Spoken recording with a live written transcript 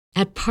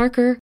At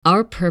Parker,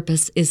 our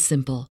purpose is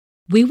simple.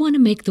 We want to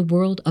make the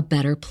world a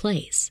better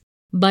place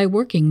by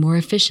working more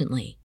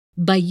efficiently,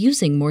 by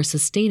using more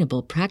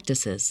sustainable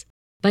practices,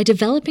 by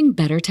developing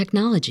better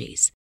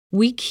technologies.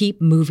 We keep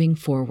moving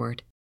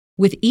forward.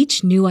 With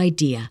each new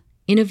idea,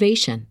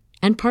 innovation,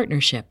 and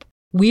partnership,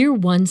 we're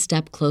one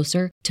step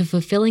closer to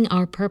fulfilling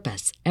our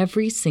purpose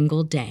every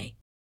single day.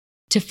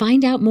 To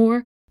find out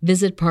more,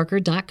 visit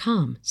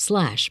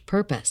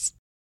parker.com/purpose.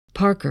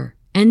 Parker,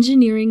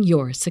 engineering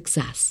your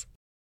success.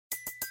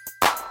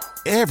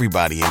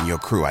 Everybody in your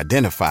crew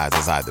identifies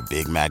as either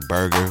Big Mac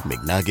Burger,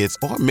 McNuggets,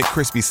 or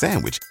McCrispy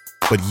Sandwich.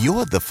 But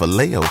you're the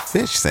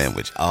Filet-O-Fish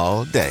Sandwich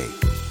all day.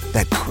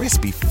 That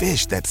crispy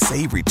fish, that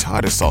savory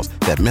tartar sauce,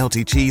 that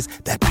melty cheese,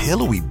 that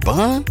pillowy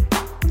bun.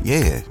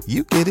 Yeah,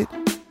 you get it.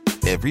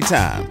 Every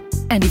time.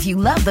 And if you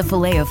love the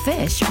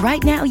Filet-O-Fish,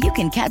 right now you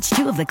can catch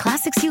two of the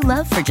classics you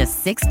love for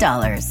just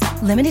 $6.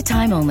 Limited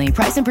time only.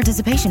 Price and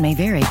participation may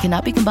vary.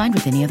 Cannot be combined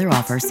with any other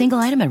offer. Single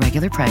item at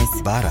regular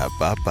price.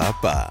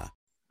 Ba-da-ba-ba-ba.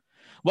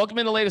 Welcome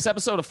in the latest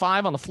episode of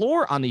 5 on the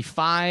Floor on the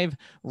 5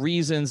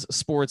 Reasons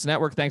Sports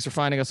Network. Thanks for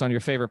finding us on your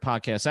favorite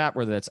podcast app,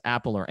 whether that's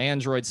Apple or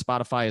Android.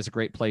 Spotify is a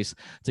great place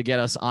to get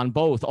us on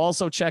both.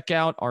 Also, check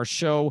out our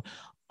show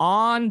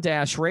on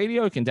Dash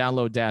Radio. You can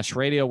download Dash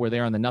Radio. We're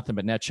there on the Nothing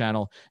But Net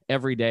channel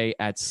every day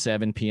at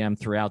 7 p.m.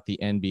 throughout the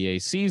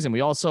NBA season.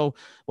 We also,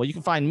 you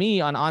can find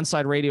me on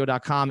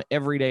OnSideRadio.com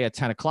every day at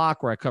 10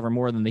 o'clock, where I cover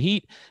more than the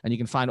Heat. And you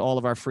can find all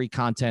of our free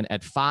content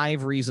at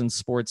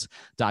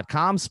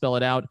 5reasonsports.com. Spell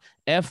it out,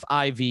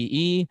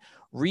 F-I-V-E.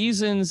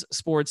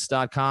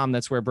 Reasonsports.com.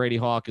 That's where Brady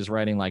Hawk is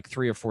writing like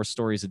 3 or 4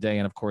 stories a day.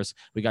 And of course,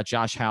 we got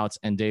Josh Houts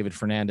and David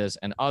Fernandez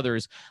and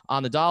others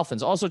on the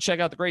Dolphins. Also, check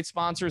out the great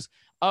sponsors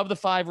of the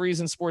 5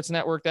 Reasons Sports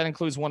Network. That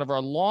includes one of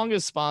our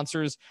longest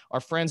sponsors, our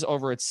friends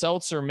over at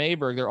Seltzer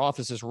Mayberg. Their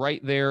office is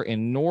right there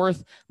in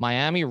North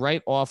Miami,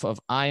 right off of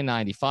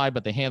I-95,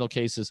 but they handle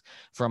cases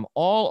from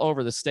all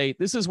over the state.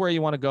 This is where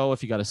you want to go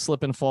if you got a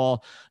slip and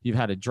fall, you've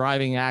had a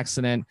driving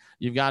accident,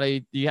 you got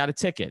a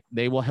ticket.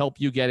 They will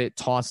help you get it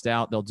tossed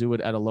out. They'll do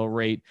it at a low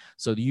rate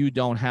so you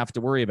don't have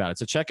to worry about it.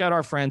 So check out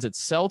our friends at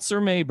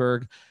Seltzer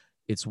Mayberg.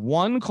 It's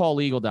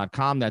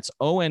onecalllegal.com. That's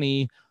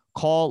O-N-E,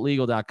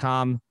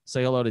 calllegal.com.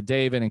 Say hello to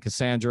David and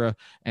Cassandra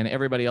and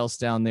everybody else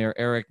down there,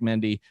 Eric,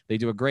 Mendy. They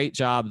do a great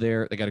job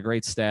there. They got a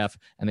great staff,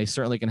 and they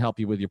certainly can help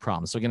you with your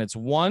problems. So again, it's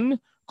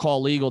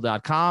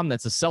onecalllegal.com.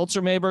 That's a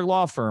Seltzer Mayberg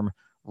law firm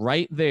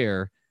right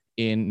there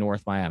in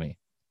North Miami.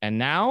 And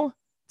now,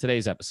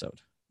 today's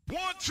episode. 1,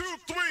 2,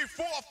 3,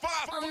 4,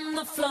 5 on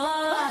the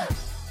floor.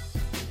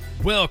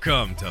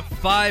 Welcome to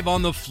 5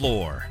 on the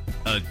Floor,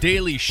 a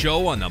daily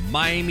show on the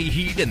Miami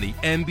Heat and the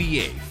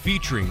NBA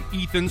featuring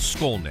Ethan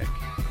Skolnick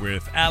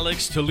with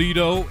Alex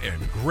Toledo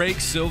and Greg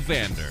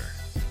Sylvander,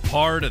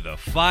 part of the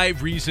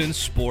 5 Reasons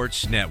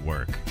Sports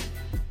Network.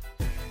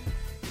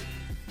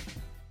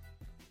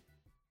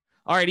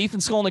 All right, Ethan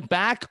Skolnick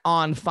back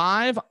on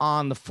 5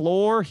 on the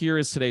Floor. Here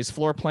is today's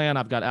floor plan.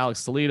 I've got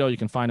Alex Toledo. You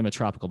can find him at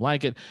Tropical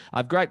Blanket.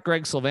 I've got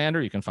Greg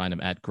Sylvander. You can find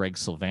him at Greg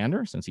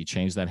Sylvander, since he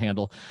changed that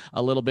handle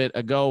a little bit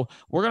ago.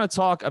 We're going to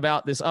talk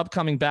about this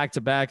upcoming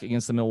back-to-back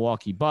against the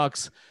Milwaukee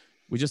Bucks.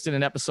 We just did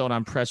an episode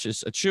on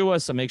Precious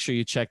Achiuwa, so make sure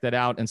you check that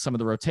out, and some of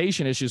the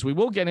rotation issues. We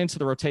will get into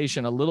the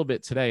rotation a little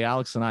bit today.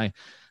 Alex and I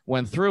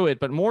went through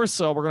it, but more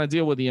so we're going to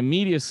deal with the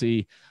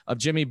immediacy of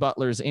Jimmy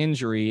Butler's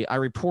injury. I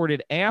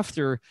reported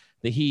after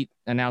the Heat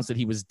announced that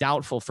he was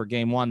doubtful for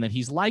Game 1 that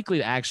he's likely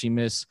to actually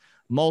miss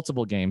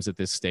multiple games at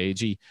this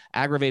stage. He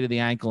aggravated the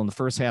ankle in the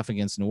first half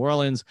against New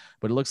Orleans,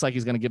 but it looks like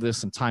he's going to give this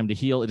some time to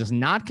heal. It is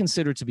not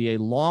considered to be a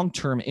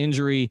long-term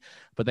injury,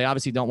 but they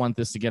obviously don't want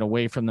this to get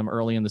away from them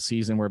early in the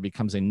season where it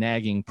becomes a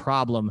nagging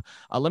problem.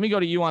 Let me go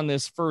to you on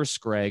this first,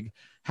 Greg.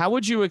 How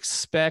would you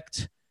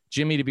expect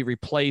Jimmy to be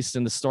replaced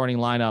in the starting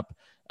lineup,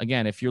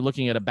 again, if you're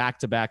looking at a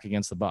back-to-back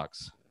against the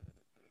Bucks?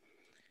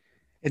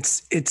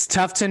 It's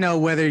tough to know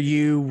whether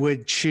you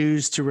would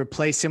choose to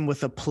replace him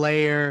with a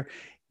player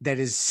that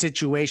is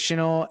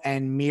situational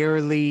and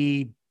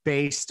merely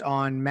based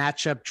on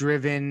matchup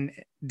driven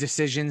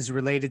decisions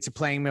related to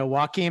playing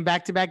Milwaukee in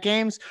back-to-back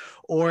games,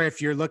 or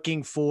if you're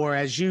looking for,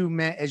 as you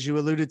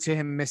alluded to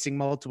him missing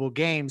multiple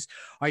games,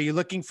 are you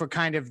looking for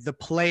kind of the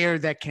player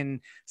that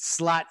can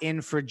slot in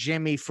for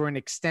Jimmy for an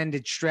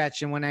extended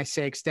stretch? And when I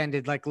say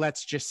extended, like,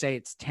 let's just say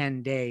it's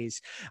 10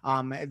 days,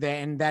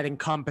 and that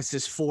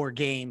encompasses 4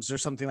 games or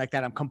something like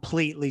that. I'm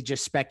completely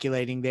just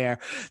speculating there,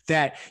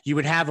 that you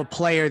would have a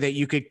player that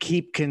you could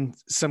keep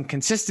some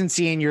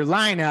consistency in your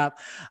lineup.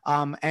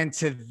 And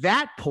to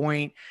that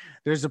point,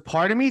 there's a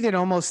part of me that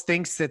almost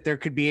thinks that there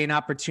could be an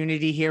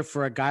opportunity here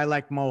for a guy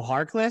like Mo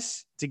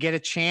Harkless to get a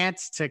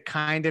chance to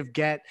kind of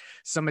get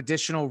some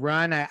additional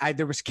run.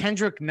 There was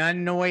Kendrick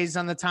Nunn noise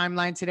on the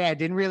timeline today. I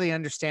didn't really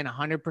understand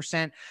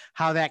 100%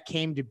 how that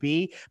came to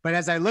be. But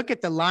as I look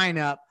at the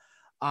lineup,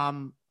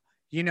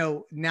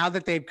 now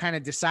that they've kind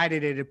of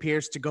decided, it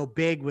appears to go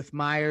big with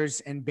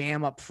Myers and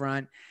Bam up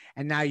front.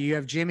 and now you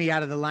have Jimmy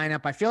out of the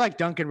lineup. I feel like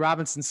Duncan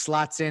Robinson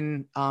slots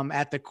in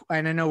at the,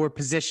 and I know we're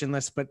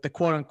positionless, but the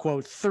quote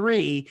unquote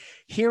 3.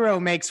 Hero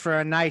makes for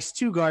a nice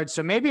 2 guard.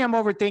 So maybe I'm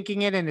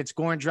overthinking it and it's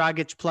Goran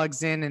Dragic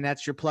plugs in and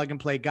that's your plug and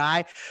play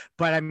guy.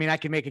 But I mean, I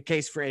can make a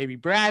case for Avery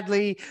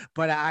Bradley,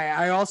 but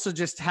I also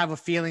just have a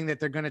feeling that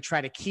they're going to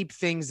try to keep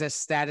things as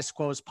status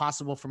quo as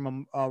possible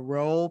from a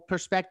role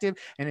perspective.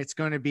 And it's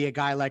going to be a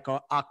guy like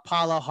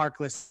Okpala,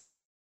 Harkless,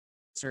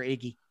 or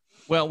Iggy.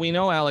 Well, we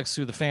know, Alex,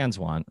 who the fans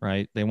want,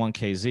 right? They want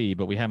KZ,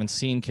 but we haven't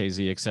seen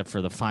KZ except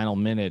for the final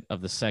minute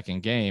of the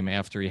second game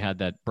after he had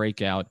that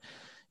breakout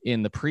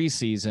in the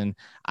preseason.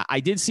 I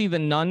did see the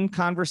Nunn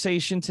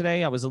conversation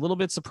today. I was a little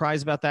bit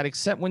surprised about that,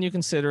 except when you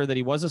consider that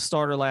he was a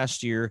starter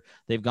last year.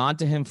 They've gone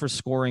to him for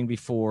scoring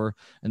before.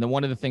 And then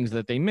one of the things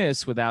that they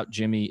miss without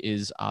Jimmy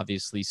is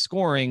obviously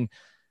scoring.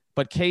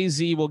 But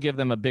KZ will give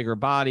them a bigger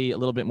body, a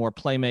little bit more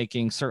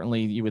playmaking,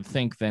 certainly you would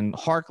think, than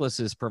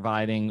Harkless is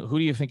providing. Who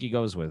do you think he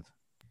goes with?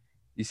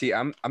 You see,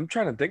 I'm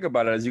trying to think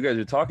about it as you guys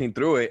are talking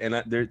through it,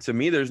 and to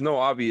me, there's no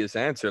obvious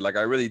answer. Like,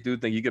 I really do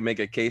think you can make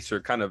a case for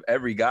kind of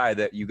every guy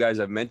that you guys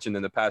have mentioned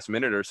in the past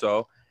minute or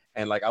so.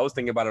 And like, I was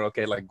thinking about it,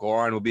 okay, like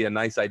Goran will be a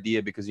nice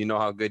idea because you know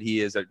how good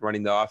he is at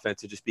running the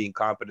offense and just being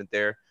competent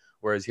there,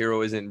 whereas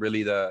Hero isn't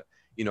really the,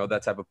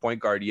 that type of point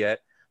guard yet.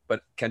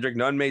 But Kendrick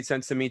Nunn made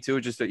sense to me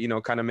too, just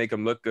to, kind of make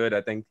him look good.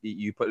 I think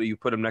you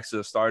put him next to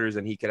the starters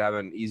and he could have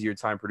an easier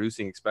time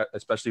producing,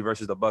 especially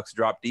versus the Bucks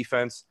drop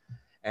defense.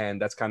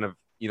 And that's kind of,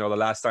 the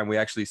last time we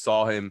actually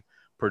saw him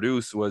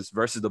produce was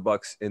versus the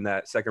Bucks in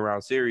that second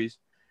round series.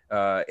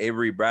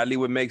 Avery Bradley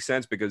would make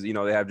sense because, they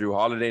have Drew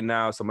Holiday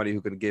now, somebody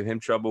who could give him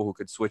trouble, who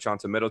could switch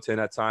onto Middleton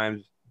at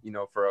times,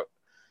 for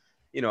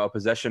a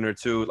possession or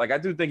two. Like, I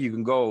do think you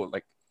can go,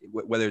 like,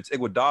 whether it's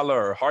Iguodala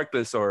or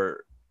Harkless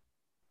or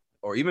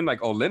even like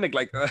Olynyk,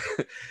 like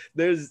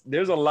there's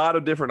a lot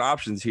of different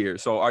options here.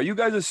 So are you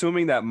guys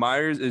assuming that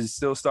Myers is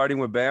still starting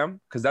with Bam?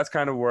 Because that's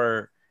kind of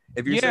where,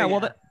 if you're saying,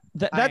 well,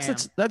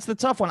 that's the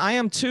tough one. I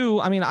am too.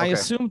 I mean, I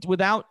assumed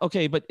without,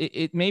 but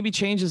it maybe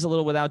changes a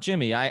little without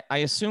Jimmy. I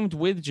assumed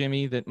with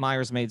Jimmy that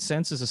Myers made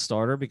sense as a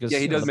starter because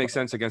he does make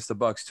sense against the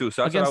Bucks too.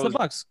 So against the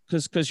Bucks,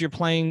 because you're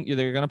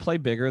they're going to play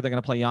bigger. They're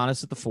going to play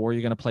Giannis at the 4.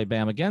 You're going to play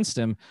Bam against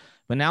him.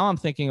 But now I'm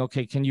thinking,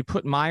 okay, can you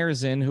put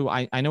Myers in, who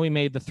I know he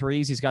made the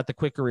threes. He's got the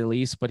quicker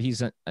release, but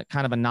he's a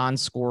kind of a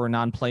non-scorer,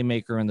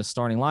 non-playmaker in the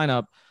starting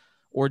lineup.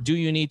 Or do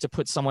you need to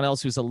put someone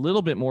else who's a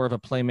little bit more of a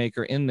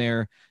playmaker in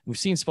there? We've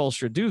seen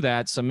Spoelstra do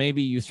that. So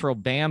maybe you throw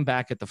Bam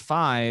back at the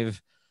 5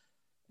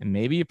 and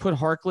maybe you put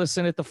Harkless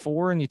in at the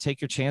 4 and you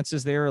take your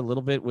chances there a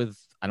little bit with,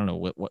 I don't know,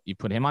 what you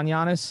put him on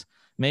Giannis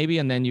maybe.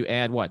 And then you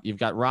add what? You've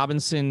got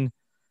Robinson,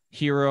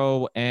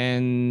 Hero,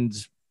 and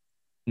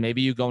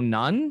maybe you go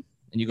Nunn.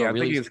 And you go I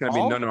think it's going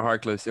to be Nunn or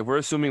Harkless. If we're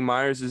assuming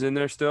Myers is in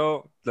there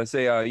still, let's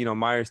say,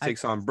 Myers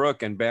takes on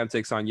Brook and Bam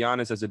takes on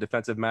Giannis as a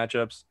defensive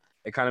matchups.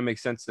 It kind of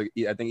makes sense to,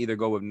 I think, either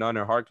go with Nunn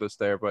or Harkless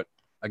there. But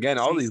again,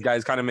 all these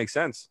guys kind of make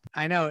sense.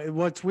 I know.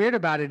 What's weird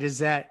about it is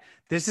that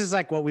this is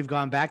like what we've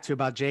gone back to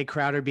about Jay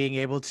Crowder being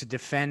able to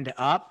defend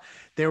up.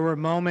 There were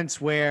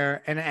moments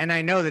where, and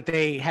I know that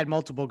they had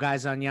multiple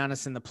guys on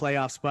Giannis in the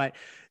playoffs, but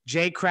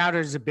Jay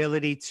Crowder's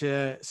ability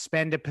to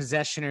spend a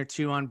possession or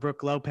two on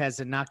Brook Lopez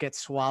and not get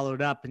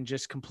swallowed up and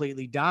just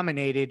completely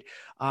dominated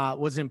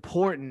was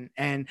important.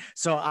 And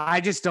so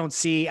I just don't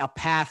see a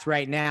path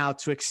right now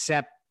to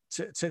expect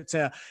Mo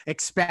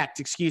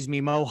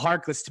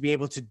Harkless to be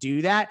able to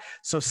do that.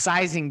 So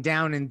sizing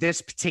down in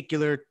this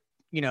particular,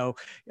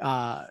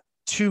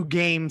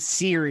 2-game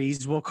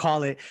series, we'll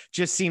call it,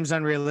 just seems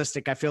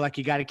unrealistic. I feel like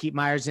you got to keep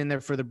Myers in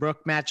there for the Brook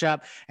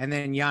matchup and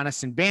then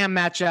Giannis and Bam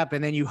matchup.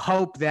 And then you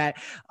hope that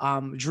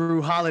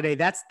Drew Holiday,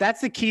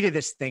 that's the key to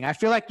this thing. I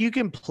feel like you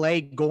can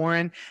play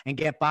Goran and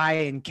get by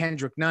and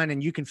Kendrick Nunn,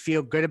 and you can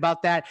feel good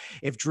about that.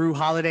 If Drew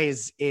Holiday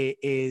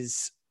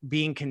is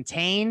being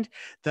contained,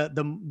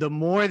 the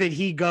more that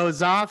he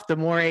goes off, the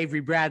more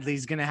Avery Bradley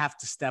is going to have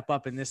to step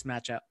up in this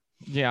matchup.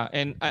 Yeah.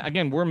 And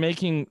again, we're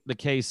making the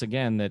case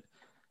again that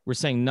we're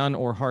saying Nunn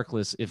or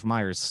Harkless if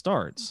Myers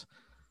starts,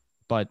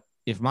 but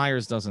if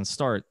Myers doesn't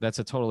start, that's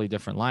a totally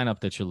different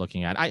lineup that you're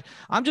looking at.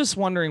 I'm just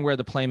wondering where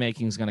the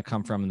playmaking is going to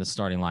come from in the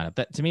starting lineup.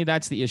 That, to me,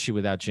 that's the issue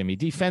without Jimmy.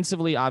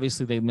 Defensively,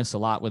 obviously they miss a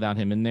lot without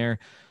him in there,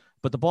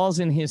 but the ball's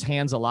in his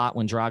hands a lot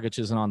when Dragic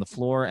isn't on the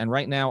floor. And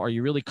right now, are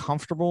you really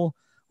comfortable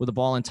with the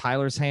ball in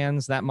Tyler's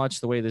hands that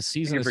much the way this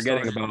season is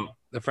forgetting about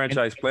the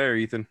franchise player,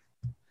 Ethan?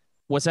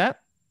 What's that?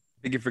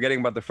 I think you're forgetting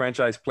about the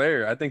franchise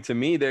player. I think to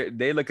me,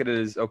 they look at it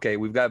as, okay,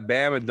 we've got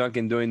Bam and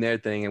Duncan doing their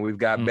thing, and we've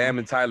got Bam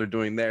and Tyler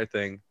doing their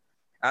thing.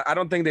 I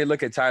don't think they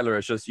look at Tyler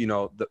as just,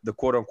 the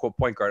quote-unquote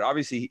point guard.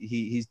 Obviously,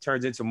 he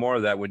turns into more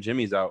of that when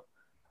Jimmy's out,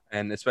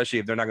 and especially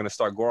if they're not going to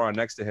start Goran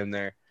next to him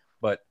there.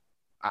 But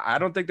I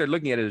don't think they're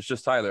looking at it as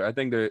just Tyler. I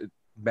think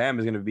Bam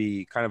is going to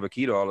be kind of a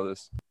key to all of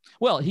this.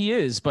 Well, he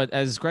is, but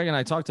as Greg and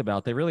I talked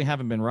about, they really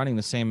haven't been running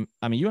the same.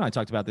 I mean, you and I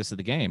talked about this at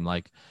the game.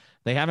 Like,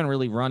 they haven't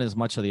really run as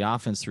much of the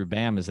offense through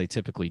Bam as they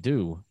typically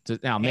do.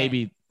 Now,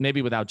 maybe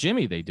without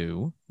Jimmy they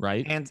do,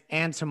 right?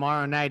 And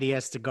tomorrow night he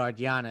has to guard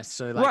Giannis.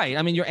 So right.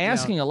 I mean, you're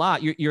asking a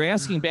lot. You're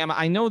asking Bam.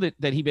 I know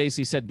that he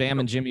basically said Bam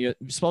and Jimmy.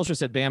 Spoelstra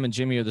said Bam and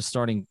Jimmy are the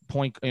starting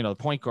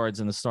point guards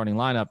in the starting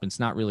lineup. It's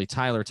not really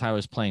Tyler.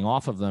 Tyler's playing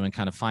off of them and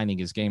kind of finding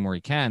his game where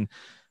he can.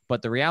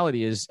 But the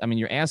reality is, I mean,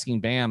 you're asking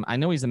Bam. I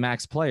know he's the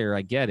max player.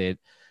 I get it.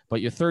 But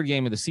your third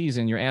game of the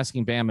season, you're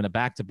asking Bam in a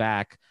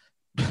back-to-back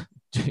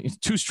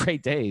 2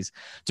 straight days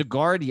to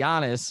guard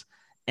Giannis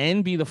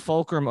and be the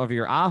fulcrum of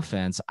your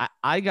offense.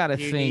 I gotta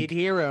think. You need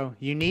Hero.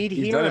 You need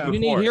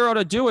Hero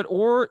to do it,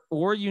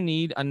 or you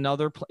need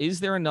another. Is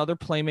there another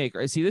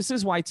playmaker? See, this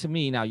is why to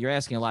me now you're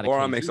asking a lot of.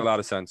 Goran makes a lot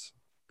of sense.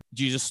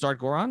 Do you just start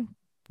Goran?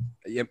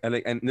 Yeah,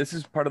 and this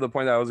is part of the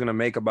point that I was going to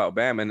make about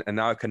Bam, and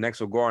now it connects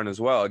with Goran as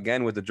well.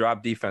 Again, with the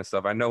drop defense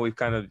stuff, I know we've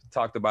kind of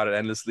talked about it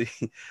endlessly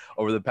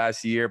over the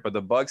past year, but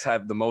the Bucks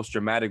have the most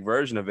dramatic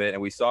version of it,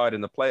 and we saw it in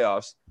the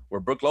playoffs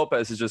where Brook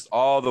Lopez is just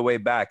all the way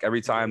back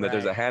every time that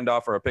there's a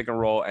handoff or a pick and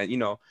roll, and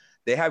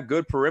they have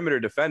good perimeter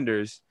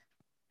defenders,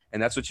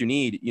 and that's what you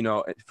need,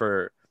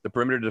 for the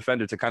perimeter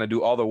defender to kind of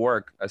do all the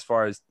work as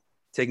far as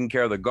taking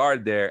care of the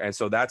guard there, and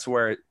so that's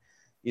where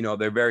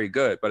they're very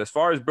good. But as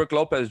far as Brook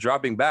Lopez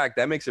dropping back,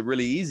 that makes it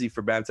really easy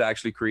for Bam to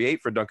actually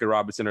create for Duncan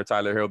Robinson or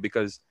Tyler Hero,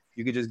 because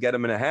you could just get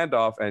them in a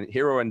handoff, and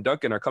Hero and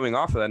Duncan are coming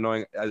off of that,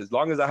 knowing as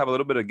long as I have a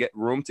little bit of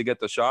room to get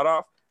the shot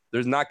off,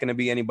 there's not going to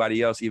be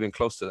anybody else even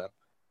close to them.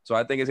 So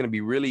I think it's going to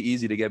be really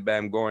easy to get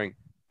Bam going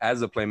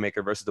as a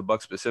playmaker versus the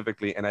Bucks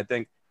specifically. And I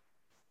think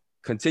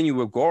continue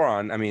with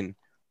Goran. I mean,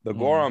 the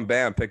Goran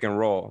Bam pick and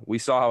roll, we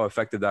saw how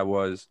effective that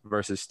was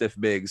versus stiff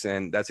bigs,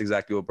 and that's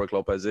exactly what Brook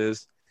Lopez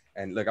is.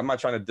 And look, I'm not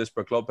trying to diss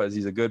Brook Lopez.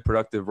 He's a good,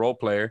 productive role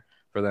player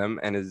for them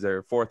and is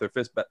their fourth or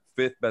fifth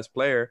best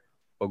player.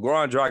 But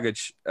Goran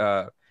Dragic,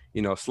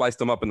 sliced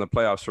them up in the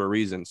playoffs for a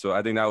reason. So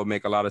I think that would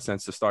make a lot of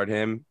sense to start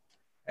him.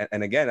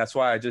 And again, that's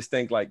why I just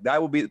think like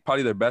that would be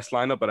probably their best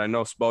lineup. But I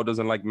know Spo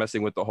doesn't like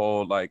messing with the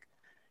whole Dragic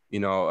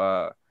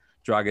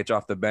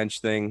off the bench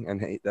thing,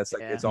 and that's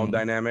like its own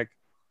dynamic.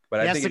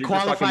 But I think if you're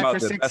just talking about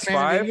the best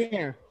five,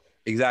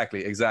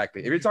 exactly.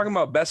 If you're talking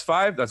about best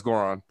five, that's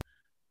Goran.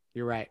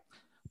 You're right.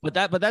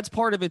 But that's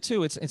part of it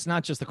too. It's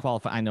not just the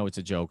qualify. I know it's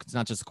a joke. It's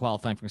not just the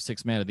qualifying for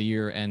 6th man of the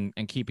year and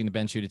keeping the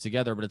bench unit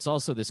together, but it's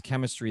also this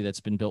chemistry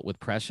that's been built with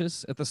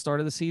Precious at the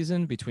start of the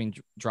season between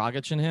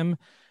Dragic and him.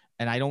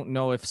 And I don't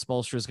know if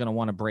Spoelstra is going to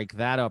want to break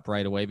that up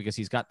right away because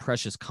he's got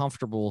Precious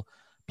comfortable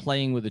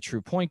playing with a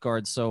true point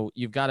guard. So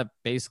you've got to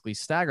basically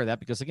stagger that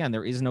because again,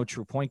 there is no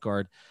true point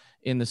guard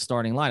in the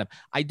starting lineup.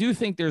 I do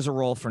think there's a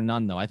role for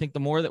Nunn though. I think the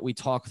more that we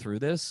talk through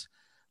this,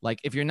 like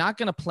if you're not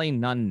going to play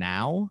Nunn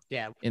now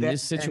in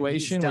this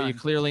situation where you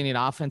clearly need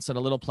offense and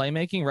a little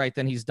playmaking, right,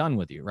 then he's done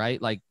with you,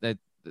 right? Like that,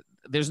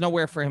 there's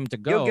nowhere for him to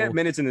go. He'll get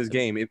minutes in this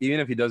game, even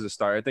if he doesn't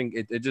start. I think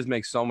it just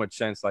makes so much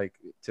sense, like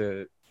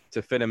to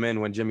fit him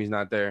in when Jimmy's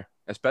not there,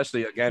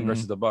 especially again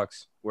versus the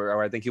Bucks,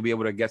 where I think he'll be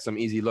able to get some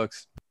easy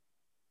looks.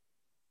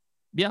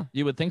 Yeah,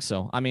 you would think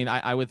so. I mean,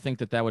 I would think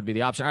that would be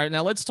the option. All right,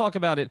 now let's talk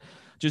about it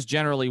just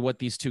generally what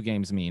these two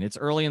games mean. It's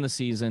early in the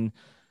season.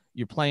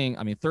 You're playing,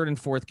 third and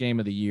fourth game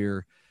of the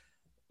year.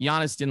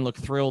 Giannis didn't look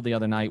thrilled the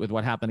other night with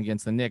what happened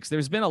against the Knicks.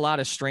 There's been a lot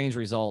of strange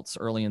results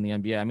early in the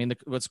NBA. I mean,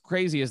 what's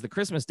crazy is the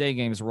Christmas Day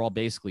games were all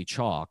basically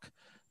chalk.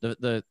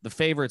 The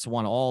favorites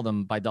won all of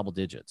them by double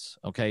digits.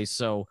 Okay,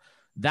 so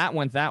that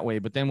went that way.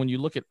 But then when you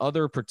look at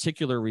other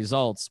particular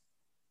results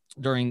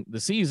during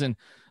the season,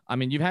 I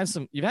mean, you've had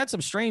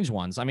some strange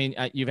ones. I mean,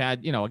 you've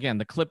had, again,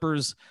 the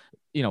Clippers,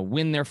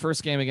 win their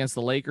first game against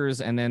the Lakers,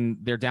 and then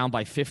they're down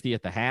by 50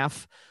 at the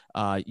half.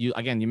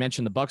 You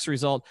mentioned the Bucks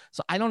result.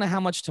 So I don't know how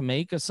much to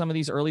make of some of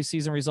these early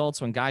season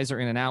results when guys are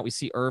in and out. We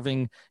see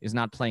Irving is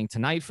not playing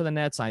tonight for the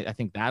Nets. I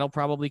think that'll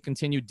probably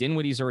continue.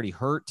 Dinwiddie's already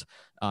hurt,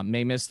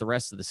 may miss the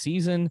rest of the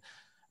season.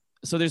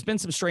 So there's been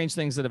some strange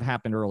things that have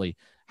happened early.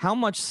 How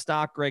much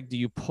stock, Greg, do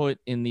you put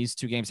in these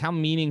two games? How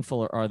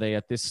meaningful are they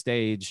at this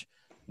stage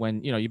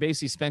when, you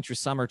basically spent your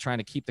summer trying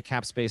to keep the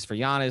cap space for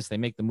Giannis? They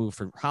make the move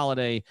for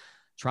Holiday,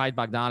 tried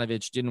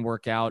Bogdanovich, didn't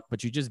work out,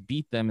 but you just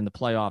beat them in the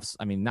playoffs.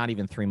 I mean, not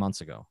even 3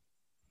 months ago.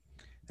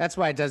 That's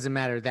why it doesn't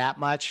matter that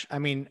much. I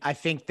mean, I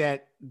think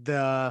that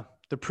the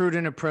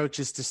prudent approach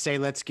is to say,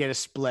 let's get a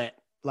split.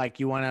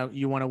 Like you want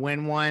to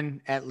win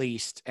one at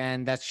least.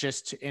 And that's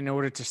just in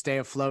order to stay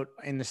afloat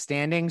in the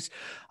standings.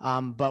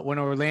 But when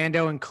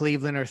Orlando and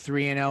Cleveland are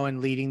 3-0 and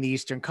leading the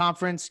Eastern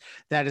Conference,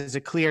 that is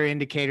a clear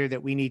indicator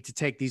that we need to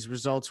take these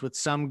results with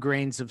some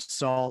grains of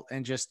salt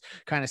and just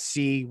kind of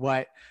see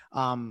what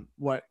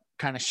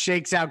kind of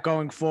shakes out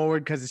going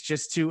forward, because it's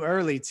just too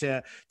early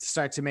to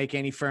start to make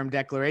any firm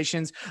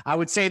declarations. I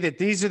would say that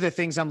these are the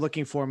things I'm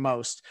looking for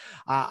most.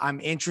 I'm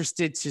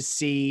interested to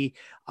see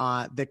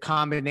the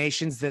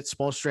combinations that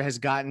Spoelstra has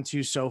gotten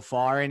to so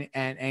far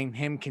and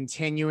him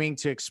continuing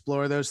to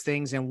explore those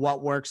things and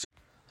what works.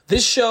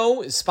 This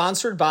show is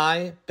sponsored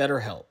by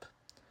BetterHelp.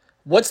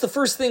 What's the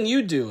first thing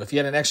you'd do if you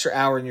had an extra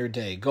hour in your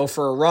day? Go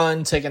for a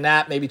run, take a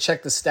nap, maybe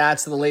check the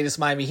stats of the latest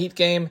Miami Heat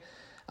game?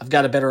 I've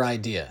got a better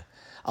idea.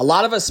 A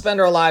lot of us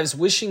spend our lives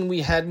wishing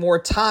we had more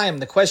time.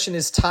 The question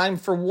is, time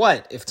for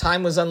what? If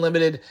time was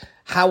unlimited,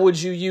 how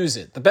would you use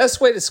it? The best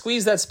way to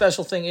squeeze that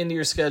special thing into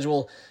your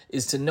schedule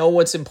is to know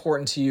what's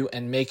important to you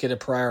and make it a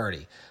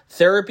priority.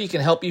 Therapy can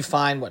help you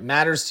find what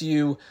matters to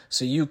you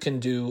so you can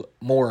do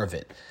more of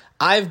it.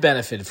 I've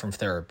benefited from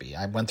therapy.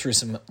 I went through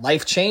some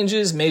life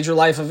changes, major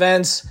life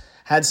events,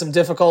 had some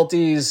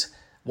difficulties,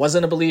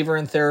 wasn't a believer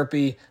in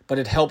therapy, but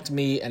it helped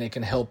me and it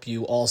can help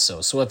you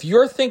also. So if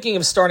you're thinking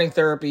of starting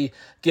therapy,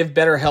 give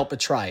BetterHelp a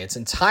try. It's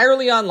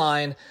entirely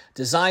online,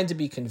 designed to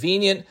be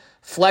convenient,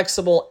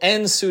 flexible,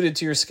 and suited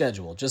to your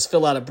schedule. Just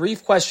fill out a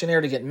brief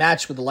questionnaire to get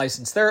matched with a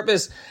licensed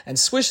therapist and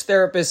switch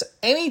therapists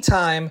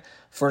anytime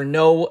for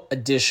no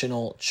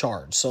additional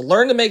charge. So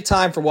learn to make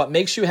time for what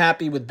makes you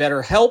happy with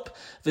BetterHelp.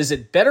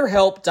 Visit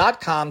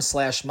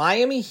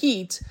betterhelp.com/Miami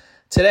Heat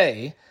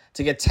today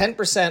to get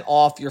 10%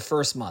 off your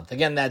first month.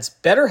 Again, that's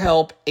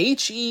BetterHelp,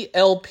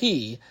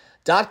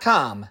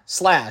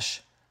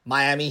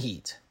 HELP.com/Miami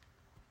Heat.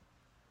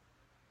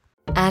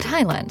 At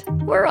Highland,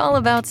 we're all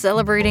about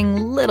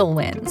celebrating little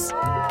wins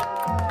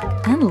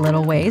and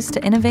little ways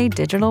to innovate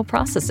digital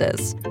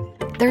processes.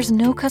 There's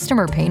no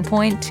customer pain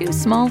point too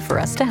small for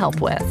us to help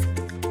with.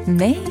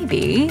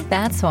 Maybe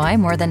that's why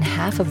more than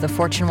half of the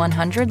Fortune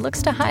 100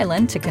 looks to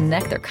Highland to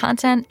connect their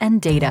content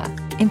and data,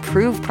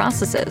 improve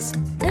processes,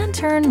 and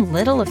turn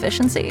little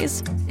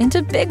efficiencies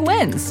into big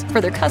wins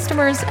for their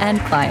customers and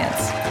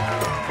clients.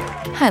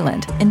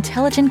 Highland,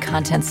 intelligent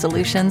content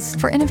solutions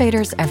for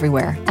innovators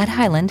everywhere at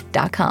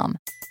highland.com.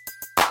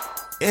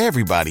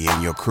 Everybody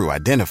in your crew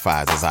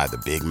identifies as either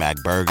Big Mac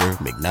Burger,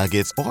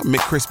 McNuggets, or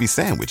McCrispy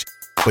Sandwich.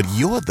 But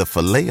you're the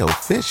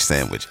Filet-O-Fish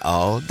Sandwich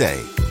all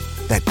day.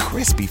 That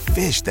crispy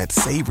fish, that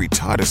savory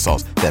tartar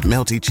sauce, that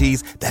melty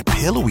cheese, that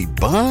pillowy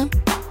bun.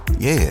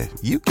 Yeah,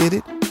 you get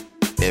it.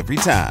 Every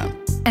time.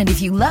 And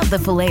if you love the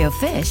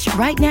Filet-O-Fish,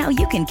 right now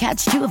you can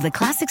catch two of the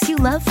classics you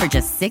love for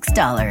just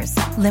 $6.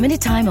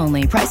 Limited time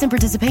only. Price and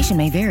participation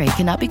may vary.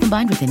 Cannot be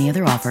combined with any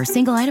other offer.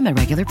 Single item at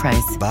regular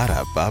price.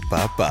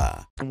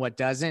 Ba-da-ba-ba-ba. And what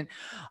doesn't.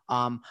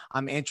 I'm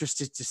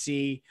interested to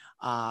see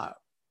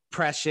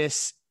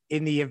Precious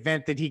in the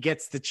event that he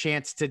gets the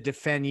chance to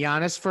defend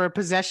Giannis for a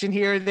possession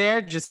here or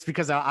there, just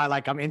because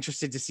I'm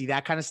interested to see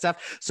that kind of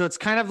stuff. So it's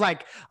kind of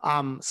like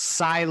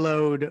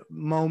siloed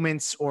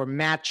moments or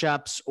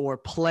matchups or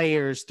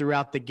players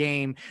throughout the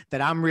game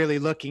that I'm really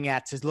looking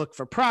at to look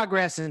for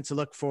progress and to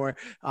look for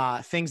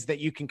things that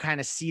you can kind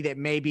of see that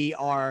maybe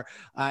are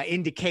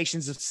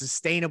indications of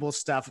sustainable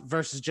stuff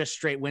versus just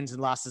straight wins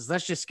and losses.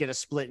 Let's just get a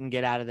split and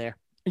get out of there.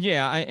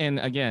 Yeah. And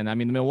again, I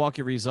mean, the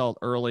Milwaukee result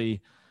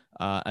early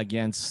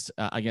against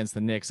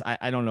the Knicks.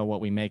 I don't know what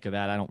we make of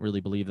that. I don't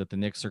really believe that the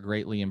Knicks are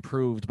greatly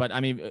improved, but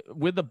I mean,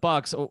 with the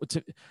Bucks,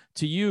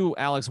 to you,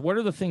 Alex, what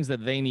are the things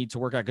that they need to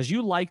work out? Because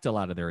you liked a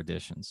lot of their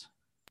additions.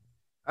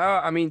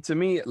 I mean, to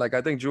me, like,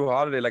 I think Drew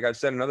Holiday, like I've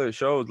said in other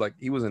shows, like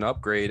he was an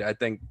upgrade. I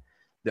think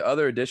the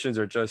other additions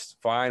are just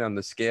fine on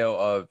the scale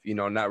of,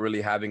 not really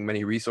having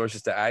many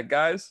resources to add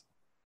guys.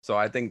 So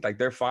I think like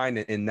they're fine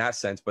in that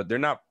sense, but they're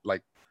not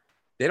like,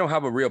 they don't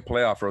have a real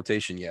playoff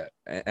rotation yet.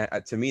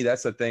 And to me,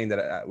 that's the thing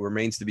that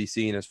remains to be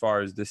seen as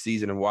far as this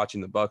season and watching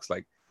the Bucks.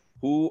 Like,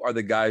 who are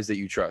the guys that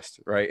you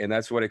trust, right? And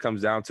that's what it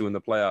comes down to in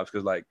the playoffs.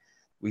 Because like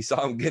we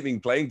saw him giving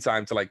playing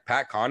time to like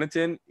Pat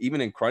Connaughton, even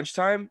in crunch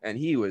time, and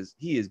he is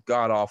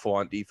god awful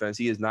on defense.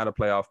 He is not a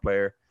playoff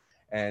player.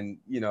 And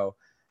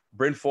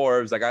Bryn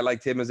Forbes, like I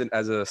liked him as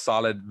a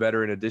solid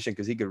veteran addition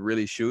because he could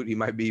really shoot. He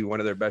might be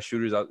one of their best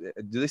shooters out.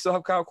 Do they still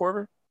have Kyle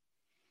Korver?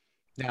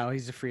 No,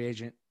 he's a free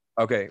agent.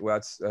 Okay, well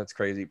that's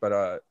crazy,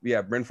 but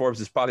yeah, Bryn Forbes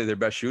is probably their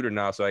best shooter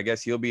now, so I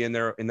guess he'll be in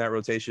there in that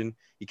rotation.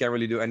 He can't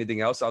really do anything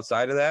else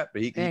outside of that,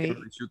 but he can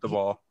really shoot the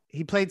ball.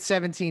 He played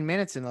 17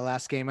 minutes in the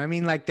last game. I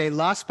mean, like they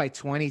lost by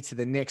 20 to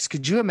the Knicks.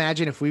 Could you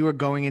imagine if we were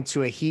going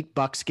into a Heat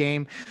Bucks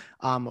game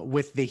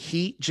with the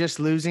Heat just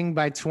losing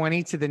by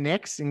 20 to the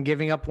Knicks and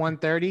giving up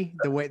 130?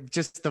 The way,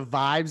 just the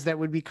vibes that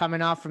would be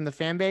coming off from the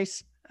fan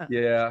base.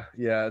 Yeah,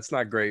 it's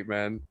not great,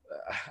 man.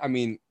 I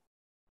mean,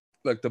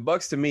 look, the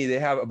Bucks to me, they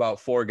have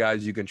about 4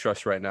 guys you can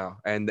trust right now,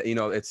 and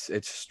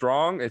it's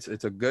strong. It's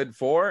a good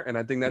 4, and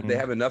I think that they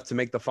have enough to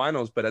make the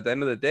finals. But at the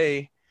end of the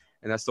day,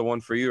 and that's the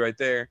one for you right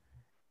there,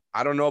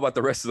 I don't know about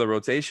the rest of the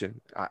rotation.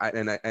 Like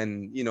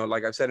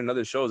I've said in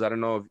other shows, I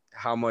don't know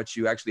how much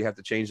you actually have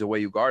to change the way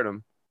you guard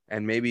them.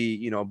 And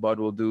maybe Bud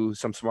will do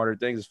some smarter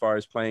things as far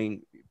as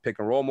playing pick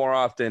and roll more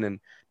often and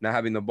not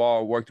having the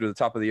ball work through the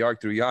top of the arc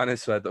through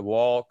Giannis, so that the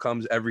wall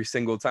comes every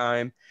single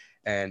time.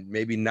 And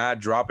maybe not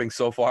dropping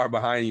so far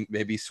behind,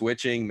 maybe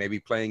switching,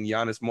 maybe playing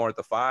Giannis more at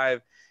the 5.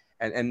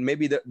 And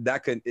maybe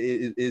that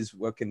is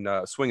what can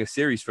swing a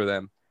series for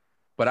them.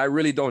 But I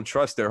really don't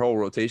trust their whole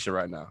rotation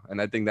right now.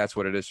 And I think that's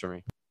what it is for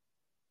me.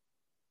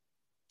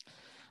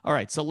 All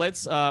right, so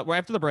let's right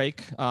after the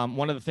break.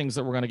 One of the things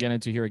that we're going to get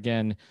into here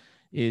again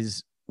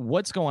is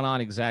what's going on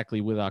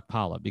exactly with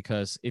Okpala,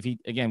 because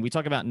we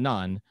talk about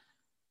none,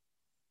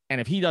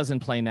 and if he doesn't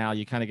play now,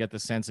 you kind of get the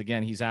sense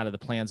again he's out of the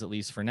plans at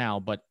least for now.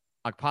 But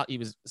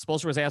Okpala,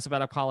 Spoelstra was asked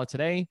about Okpala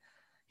today.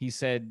 He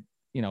said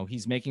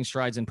he's making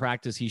strides in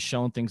practice. He's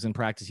shown things in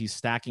practice. He's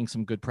stacking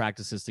some good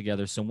practices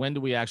together. So when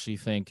do we actually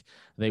think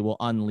they will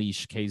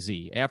unleash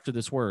KZ? After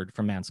this word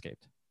from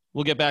Manscaped.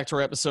 We'll get back to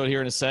our episode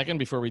here in a second.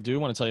 Before we do, I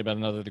want to tell you about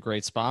another of the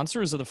great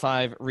sponsors of the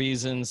 5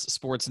 Reasons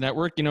Sports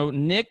Network.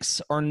 Knicks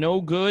are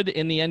no good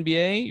in the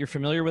NBA. You're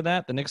familiar with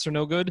that? The Knicks are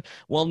no good.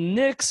 Well,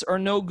 Knicks are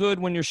no good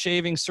when you're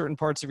shaving certain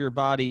parts of your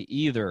body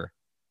either.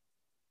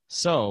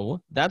 So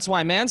that's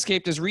why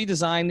Manscaped has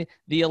redesigned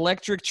the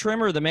electric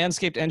trimmer. The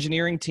Manscaped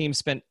engineering team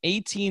spent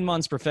 18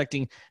 months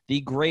perfecting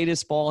the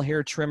greatest ball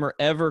hair trimmer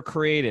ever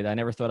created. I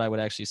never thought I would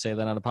actually say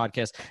that on a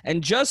podcast.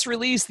 And just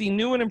released the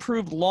new and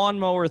improved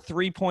Lawnmower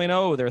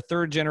 3.0. Their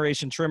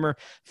 3rd-generation trimmer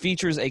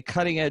features a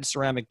cutting-edge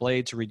ceramic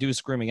blade to reduce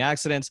grooming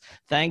accidents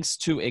thanks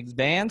to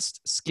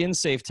advanced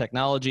skin-safe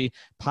technology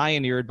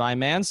pioneered by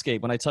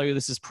Manscaped. When I tell you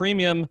this is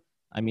premium,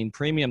 I mean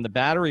premium. The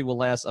battery will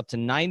last up to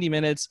 90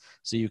 minutes,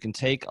 so you can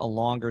take a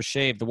longer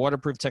shave. The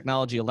waterproof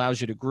technology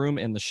allows you to groom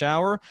in the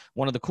shower.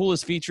 One of the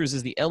coolest features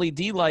is the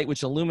LED light,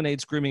 which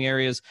illuminates grooming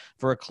areas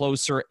for a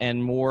closer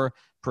and more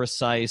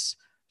precise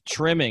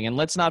trimming. And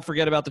let's not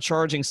forget about the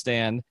charging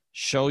stand.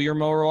 Show your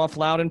mower off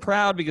loud and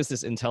proud, because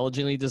this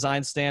intelligently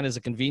designed stand is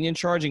a convenient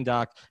charging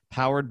dock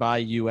powered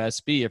by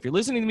USB. If you're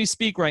listening to me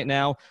speak right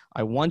now,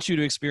 I want you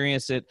to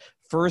experience it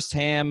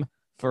firsthand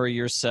for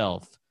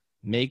yourself.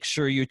 Make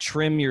sure you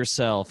trim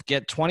yourself.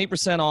 Get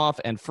 20% off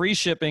and free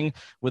shipping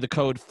with the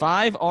code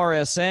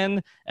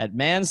 5RSN at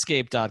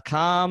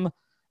manscaped.com.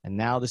 And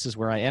now this is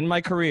where I end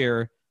my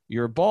career.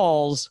 Your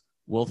balls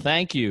will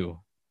thank you.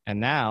 And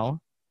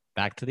now,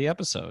 back to the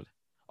episode.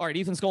 All right,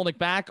 Ethan Skolnick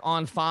back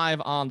on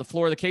 5 on the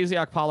floor. The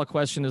KZ Okpala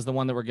question is the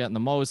one that we're getting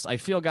the most. I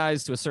feel,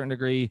 guys, to a certain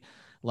degree,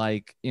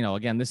 like,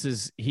 again, this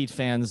is Heat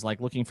fans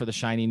like looking for the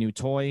shiny new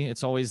toy.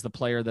 It's always the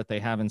player that they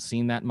haven't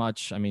seen that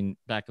much. I mean,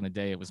 back in the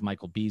day, it was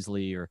Michael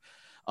Beasley or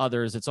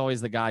others. It's always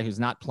the guy who's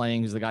not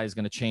playing, who's the guy who's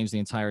going to change the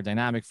entire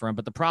dynamic for him.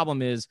 But the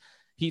problem is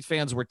Heat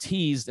fans were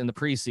teased in the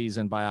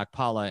preseason by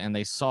Okpala, and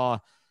they saw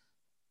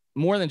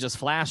more than just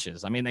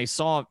flashes. I mean, they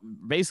saw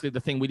basically the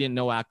thing we didn't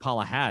know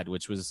Okpala had,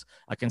 which was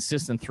a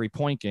consistent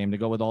 3-point game to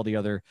go with all the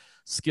other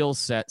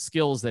skills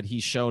that he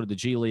showed at the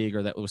G League,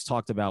 or that was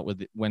talked about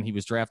when he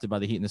was drafted by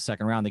the Heat in the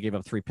 2nd round. They gave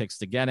up 3 picks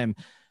to get him.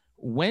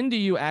 When do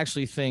you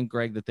actually think,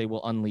 Greg, that they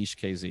will unleash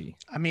KZ?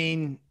 I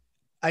mean,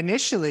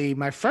 initially,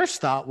 my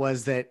first thought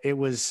was that it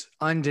was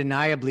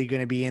undeniably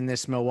going to be in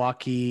this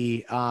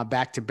Milwaukee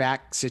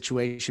back-to-back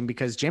situation,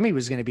 because Jimmy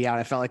was going to be out.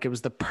 I felt like it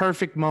was the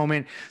perfect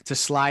moment to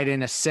slide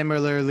in a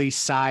similarly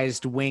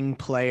sized wing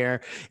player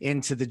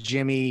into the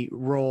Jimmy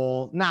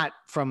role, not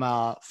from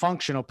a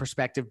functional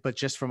perspective, but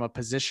just from a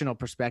positional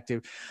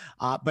perspective.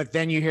 But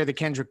then you hear the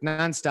Kendrick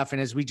Nunn stuff, and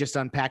as we just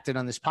unpacked it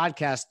on this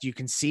podcast, you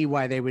can see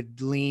why they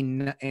would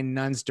lean in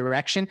Nunn's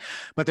direction.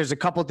 But there's a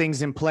couple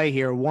things in play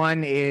here.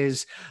 One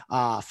is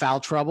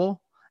foul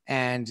trouble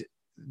and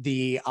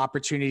the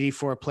opportunity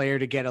for a player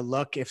to get a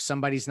look if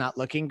somebody's not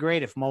looking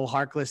great. If Mo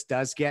Harkless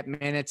does get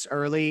minutes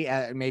early,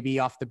 maybe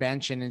off the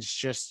bench, and it's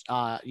just,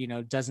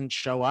 doesn't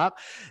show up,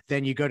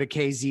 then you go to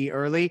KZ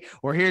early.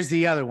 Or here's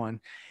the other one.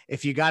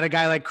 If you got a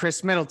guy like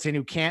Chris Middleton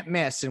who can't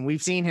miss, and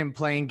we've seen him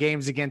playing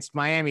games against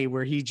Miami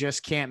where he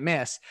just can't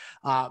miss,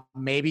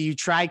 maybe you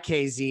try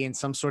KZ in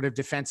some sort of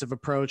defensive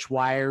approach,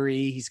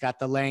 wiry. He's got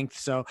the length.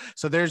 So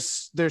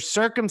there's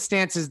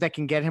circumstances that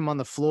can get him on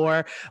the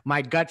floor.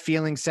 My gut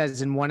feeling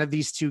says in one of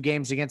these 2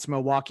 games against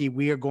Milwaukee,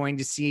 we are going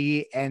to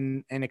see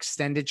an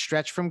extended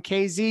stretch from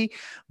KZ.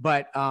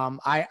 But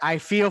I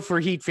feel for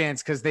Heat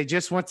fans, because they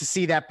just want to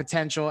see that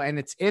potential, and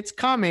it's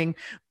coming.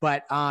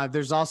 But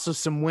there's also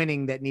some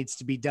winning that needs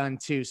to be done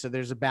too. So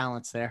there's a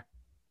balance there.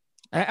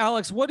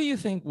 Alex, what do you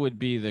think would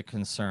be the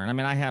concern? I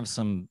mean, I have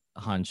some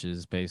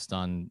hunches based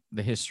on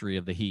the history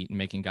of the Heat and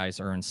making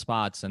guys earn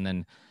spots, and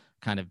then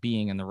kind of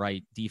being in the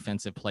right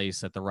defensive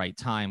place at the right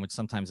time, which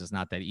sometimes is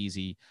not that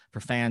easy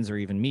for fans or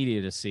even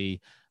media to see.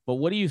 But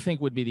what do you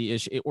think would be the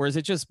issue? Or is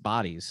it just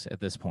bodies at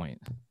this point?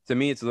 To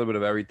me, it's a little bit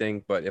of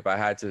everything. But if I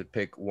had to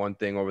pick one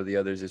thing over the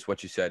others, it's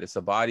what you said. It's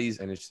the bodies,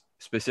 and it's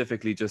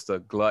specifically just a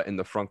glut in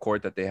the front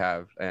court that they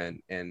have.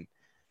 And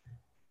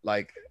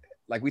like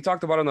we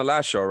talked about on the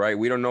last show, right?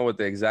 We don't know what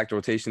the exact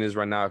rotation is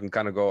right now. It can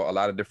kind of go a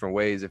lot of different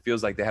ways. It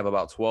feels like they have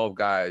about 12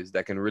 guys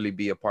that can really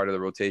be a part of the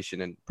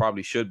rotation, and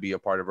probably should be a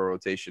part of a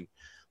rotation.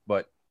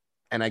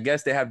 And I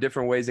guess they have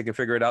different ways they can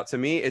figure it out. To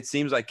me, it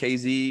seems like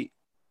KZ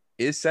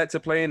is set to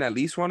play in at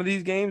least one of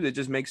these games. It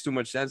just makes too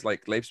much sense.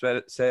 Like Leif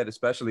said,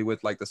 especially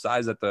with like the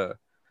size that the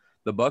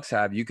Bucks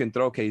have, you can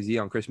throw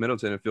KZ on Chris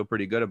Middleton and feel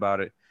pretty good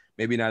about it.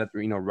 Maybe not,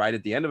 right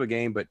at the end of a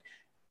game, but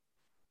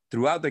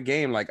throughout the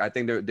game, like I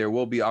think there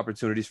will be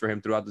opportunities for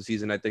him throughout the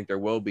season. I think there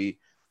will be,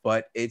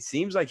 but it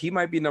seems like he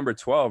might be number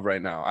 12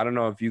 right now. I don't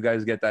know if you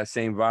guys get that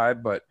same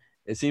vibe, but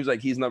it seems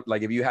like he's not,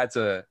 like if you had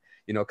to,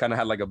 kind of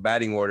had like a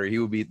batting order, he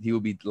would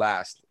be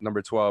last,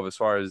 number 12, as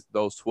far as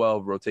those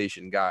 12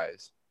 rotation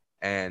guys.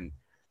 And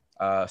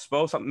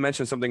Spo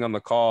mentioned something on the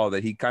call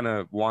that he kind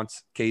of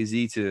wants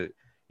KZ to,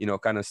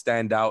 kind of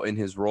stand out in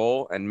his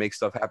role and make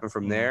stuff happen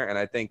from there. And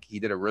I think he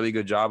did a really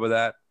good job of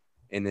that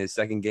in his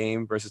second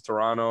game versus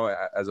Toronto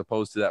as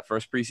opposed to that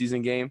first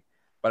preseason game.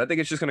 But I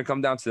think it's just going to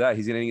come down to that.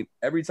 He's going to need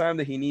every time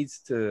that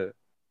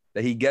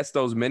he gets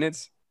those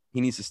minutes, he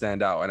needs to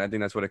stand out. And I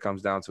think that's what it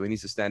comes down to. He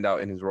needs to stand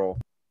out in his role.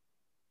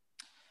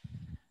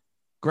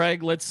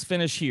 Greg, let's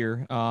finish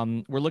here.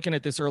 We're looking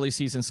at this early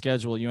season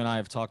schedule. You and I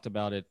have talked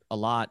about it a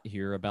lot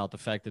here, about the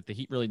fact that the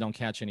Heat really don't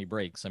catch any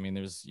breaks. I mean,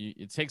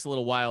 it takes a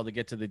little while to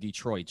get to the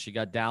Detroits. You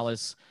got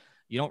Dallas.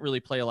 You don't really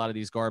play a lot of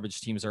these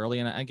garbage teams early.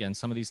 And again,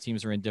 some of these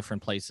teams are in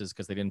different places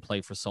because they didn't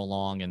play for so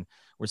long, and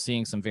we're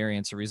seeing some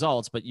variance of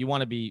results. But you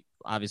want to be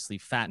obviously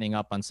fattening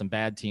up on some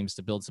bad teams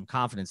to build some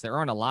confidence. There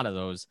aren't a lot of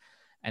those.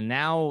 And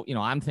now,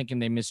 I'm thinking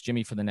they miss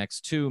Jimmy for the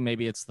next two.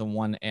 Maybe it's the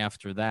one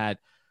after that.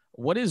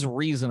 What is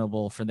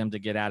reasonable for them to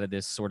get out of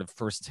this sort of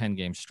first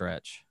 10-game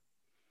stretch?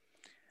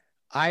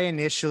 I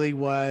initially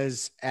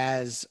was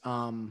as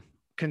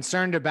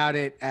concerned about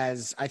it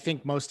as I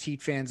think most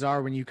Heat fans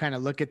are when you kind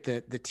of look at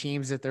the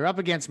teams that they're up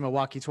against: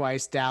 Milwaukee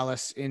twice,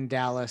 Dallas in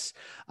Dallas.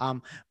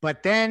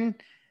 But then,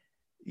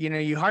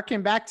 you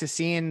harken back to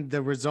seeing the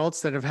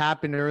results that have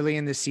happened early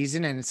in the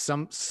season, and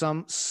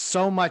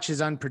so much is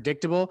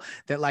unpredictable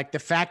that, like, the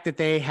fact that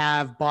they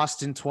have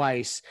Boston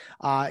twice,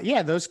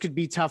 those could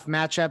be tough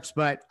matchups,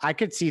 but I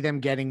could see them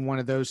getting one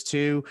of those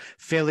two.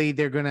 Philly,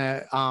 they're going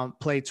to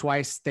play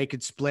twice. They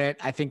could split.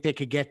 I think they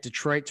could get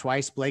Detroit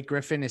twice. Blake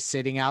Griffin is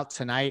sitting out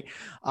tonight.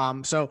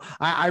 So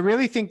I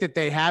really think that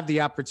they have the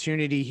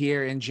opportunity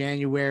here in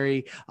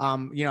January.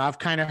 I've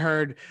kind of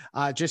heard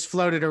just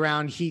floated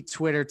around Heat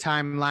Twitter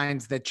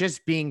timelines that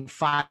just being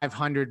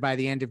 500 by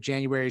the end of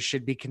January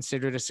should be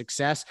considered a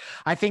success.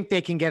 I think they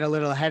can get a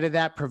little ahead of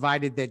that,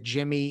 provided that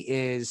Jimmy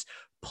is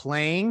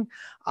playing.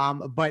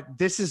 But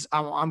this is,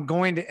 I'm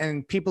going to,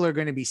 and people are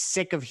going to be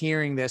sick of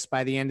hearing this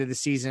by the end of the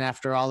season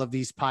after all of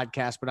these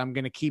podcasts, but I'm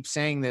going to keep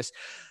saying this.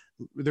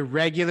 The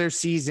regular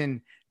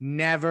season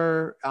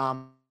never,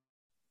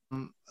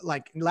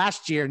 like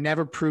last year,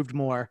 never proved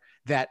more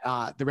that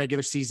the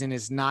regular season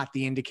is not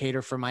the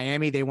indicator for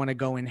Miami. They want to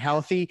go in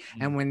healthy.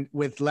 And when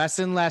with less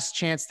and less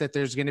chance that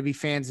there's going to be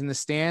fans in the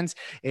stands,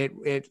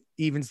 it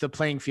evens the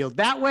playing field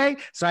that way.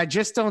 So I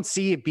just don't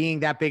see it being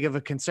that big of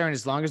a concern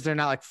as long as they're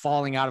not like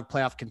falling out of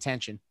playoff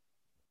contention.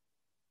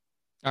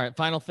 All right.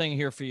 Final thing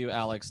here for you,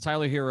 Alex.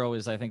 Tyler Hero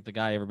is, I think, the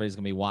guy everybody's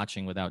going to be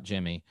watching without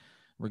Jimmy,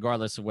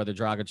 regardless of whether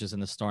Dragic is in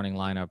the starting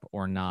lineup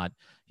or not.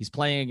 He's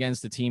playing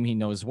against a team he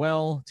knows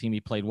well, team he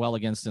played well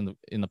against in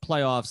the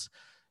playoffs.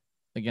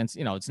 Against,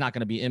 it's not going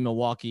to be in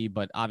Milwaukee,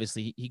 but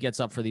obviously he gets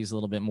up for these a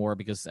little bit more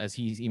because, as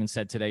he even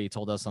said today, he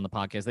told us on the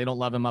podcast, they don't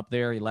love him up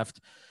there. He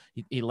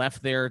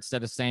left there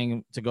instead of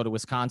saying to go to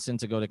Wisconsin,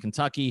 to go to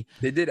Kentucky.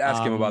 They did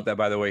ask him about that,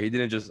 by the way. He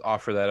didn't just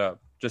offer that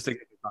up just to get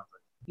the contract.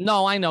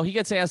 No, I know he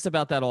gets asked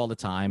about that all the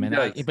time,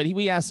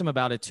 we asked him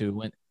about it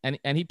too,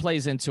 and he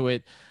plays into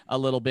it a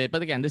little bit.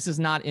 But again, this is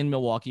not in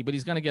Milwaukee, but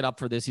he's going to get up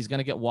for this. He's going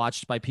to get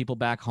watched by people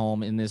back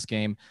home in this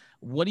game.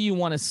 What do you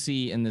want to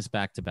see in this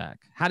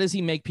back-to-back? How does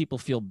he make people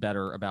feel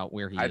better about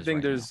where he is? I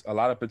think there's a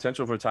lot of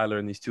potential for Tyler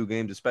in these two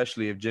games,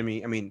 especially if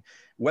Jimmy. I mean,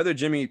 whether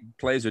Jimmy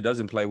plays or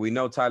doesn't play, we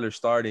know Tyler's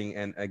starting,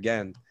 and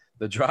again,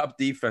 the drop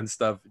defense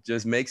stuff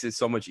just makes it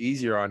so much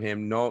easier on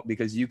him.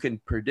 Because you can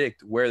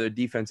predict where the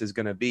defense is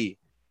going to be.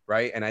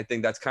 Right. And I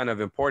think that's kind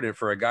of important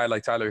for a guy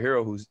like Tyler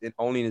Hero, who's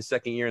only in his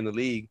second year in the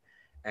league.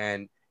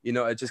 And,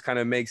 it just kind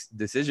of makes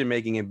decision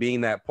making and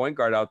being that point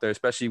guard out there,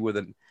 especially with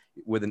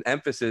an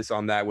emphasis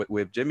on that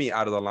with Jimmy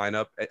out of the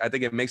lineup. I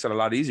think it makes it a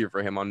lot easier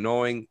for him on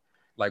knowing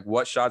like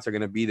what shots are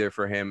going to be there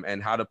for him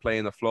and how to play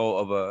in the flow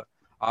of a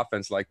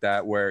offense like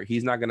that, where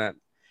he's going to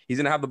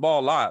have the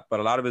ball a lot, but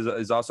a lot of it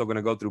is also going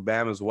to go through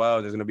Bam as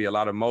well. There's going to be a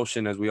lot of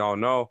motion, as we all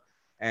know.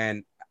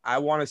 And I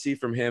want to see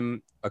from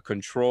him a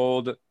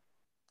controlled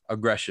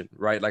aggression,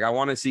 right? Like I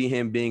want to see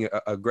him being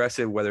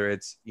aggressive, whether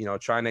it's,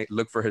 trying to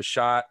look for his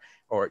shot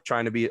or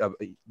trying to be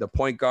the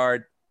point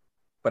guard,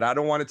 but I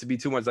don't want it to be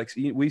too much. Like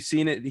we've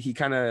seen it. He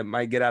kind of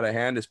might get out of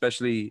hand,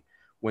 especially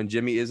when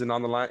Jimmy isn't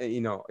on the line,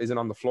 isn't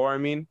on the floor. I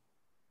mean,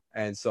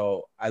 and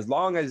so as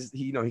long as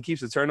he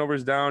keeps the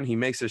turnovers down, he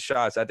makes his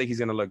shots, I think he's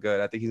going to look good.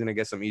 I think he's going to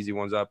get some easy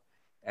ones up,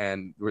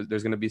 and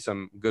there's going to be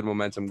some good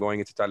momentum going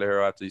into Tyler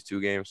Hero after these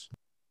two games.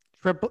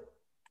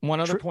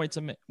 One other point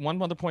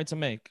to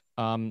make.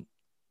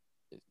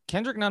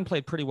 Kendrick Nunn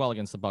played pretty well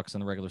against the Bucks in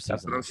the regular season.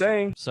 That's what I'm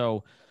saying.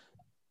 So,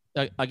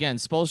 again,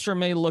 Spoelstra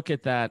may look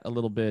at that a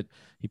little bit.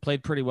 He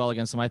played pretty well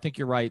against them. I think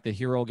you're right. The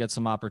Hero gets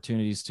some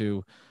opportunities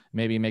to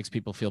maybe makes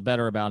people feel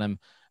better about him.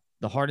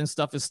 The Harden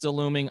stuff is still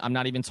looming. I'm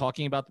not even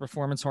talking about the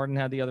performance Harden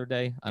had the other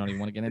day. I don't even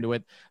want to get into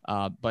it.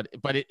 But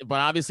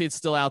obviously it's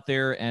still out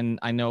there. And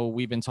I know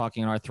we've been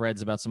talking in our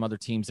threads about some other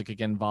teams that could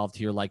get involved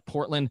here, like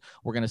Portland.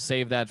 We're going to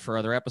save that for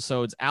other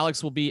episodes.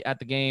 Alex will be at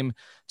the game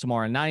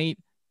tomorrow night.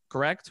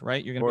 Correct,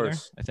 right? You're going to be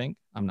there, I think.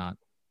 I'm not.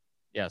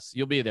 Yes,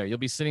 you'll be there. You'll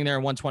be sitting there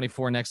in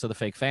 124 next to the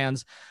fake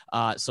fans.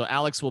 So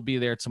Alex will be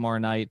there tomorrow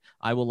night.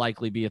 I will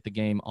likely be at the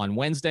game on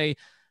Wednesday.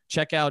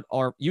 Check out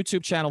our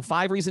YouTube channel,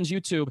 5 Reasons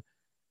YouTube.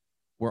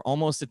 We're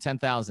almost at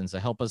 10,000, so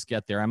help us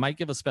get there. I might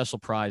give a special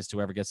prize to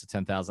whoever gets to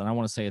 10,000. I don't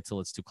want to say it till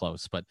it's too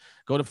close, but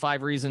go to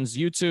 5 Reasons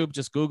YouTube.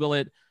 Just Google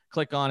it.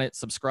 Click on it,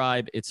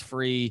 subscribe. It's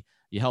free.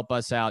 You help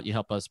us out. You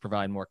help us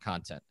provide more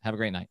content. Have a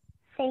great night.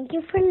 Thank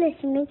you for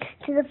listening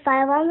to the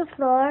Five on the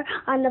Floor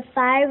on the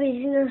Five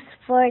Regional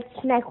Sports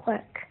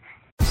Network.